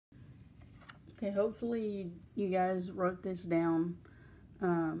Okay, hopefully you guys wrote this down.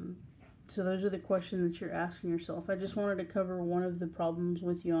 So those are the questions that you're asking yourself. I just wanted to cover one of the problems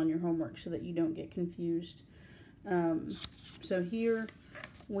with you on your homework so that you don't get confused. So here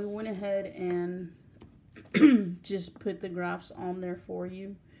we went ahead and just put the graphs on there for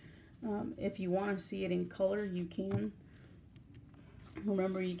you. If you want to see it in color, you can.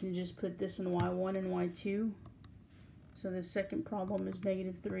 Remember, you can just put this in y1 and y2. So the second problem is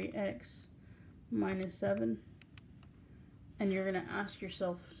negative 3x minus 7. And you're going to ask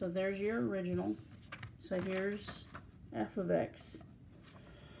yourself, so there's your original. So here's f of x.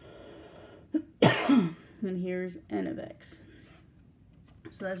 And here's n of x.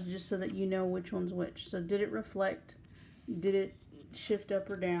 So that's just so that you know which one's which. So did it reflect? Did it shift up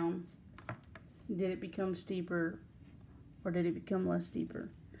or down? Did it become steeper? Or did it become less steeper?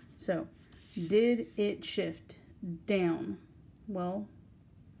 So, did it shift down? Well,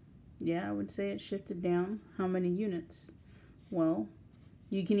 yeah, I would say it shifted down. How many units? Well,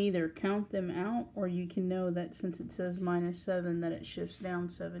 you can either count them out, or you can know that since it says minus 7, that it shifts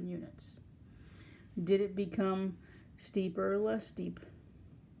down 7 units. Did it become steeper or less steep?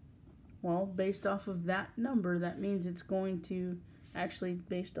 Well, based off of that number, that means it's going to, actually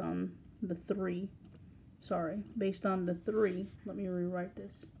based on the 3, based on the 3, let me rewrite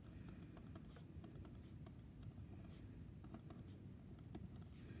this.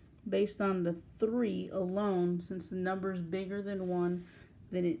 Based on the 3 alone, since the number is bigger than 1,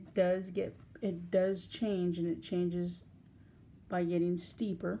 then it does change, and it changes by getting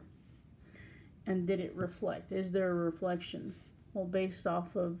steeper. And did it reflect? Is there a reflection? Well, based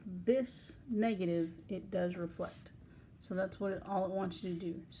off of this negative, it does reflect. So that's what all it wants you to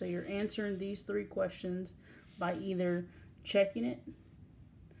do. So you're answering these 3 questions by either checking it,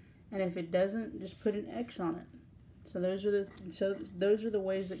 and if it doesn't, just put an X on it. So those are the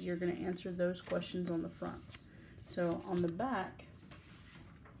ways that you're going to answer those questions on the front. So on the back,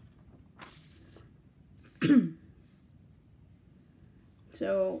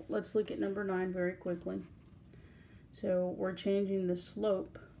 so let's look at number 9 very quickly. So we're changing the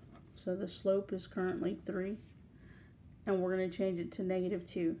slope. So the slope is currently 3, and we're going to change it to negative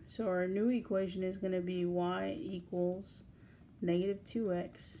 2. So our new equation is going to be y equals negative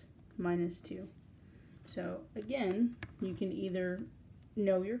 2x minus 2. So again, you can either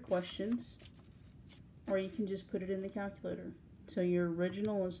know your questions, or you can just put it in the calculator. So your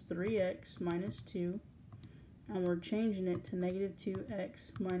original is 3x minus 2, and we're changing it to negative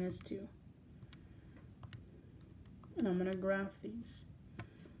 2x minus 2. And I'm going to graph these.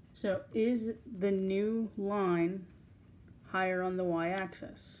 So is the new line higher on the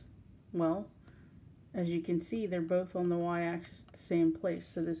y-axis? Well, as you can see, they're both on the y-axis at the same place,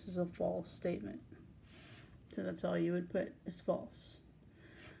 so this is a false statement. So that's all you would put is false.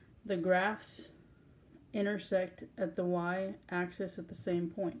 The graphs intersect at the y-axis at the same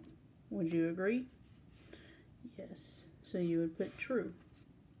point. Would you agree? Yes. So you would put true.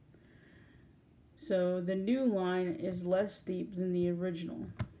 So the new line is less steep than the original.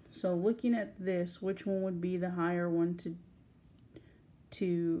 So looking at this, which one would be the higher one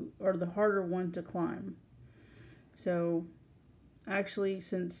or the harder one to climb? So actually,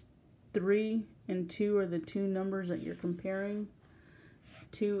 since 3 and 2 are the 2 numbers that you're comparing,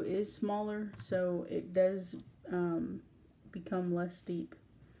 2 is smaller, so it does become less steep.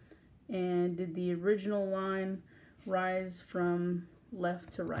 And did the original line rise from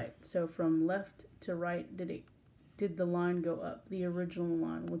left to right? So from left to right, did the line go up, the original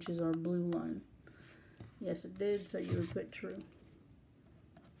line, which is our blue line? Yes, it did, so you would put true.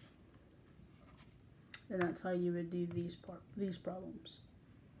 And that's how you would do these problems.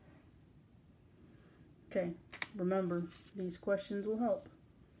 Okay, remember, these questions will help.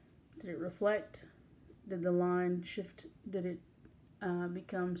 Did it reflect? Did the line shift? Did it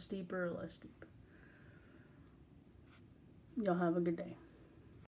become steeper or less steep? Y'all have a good day.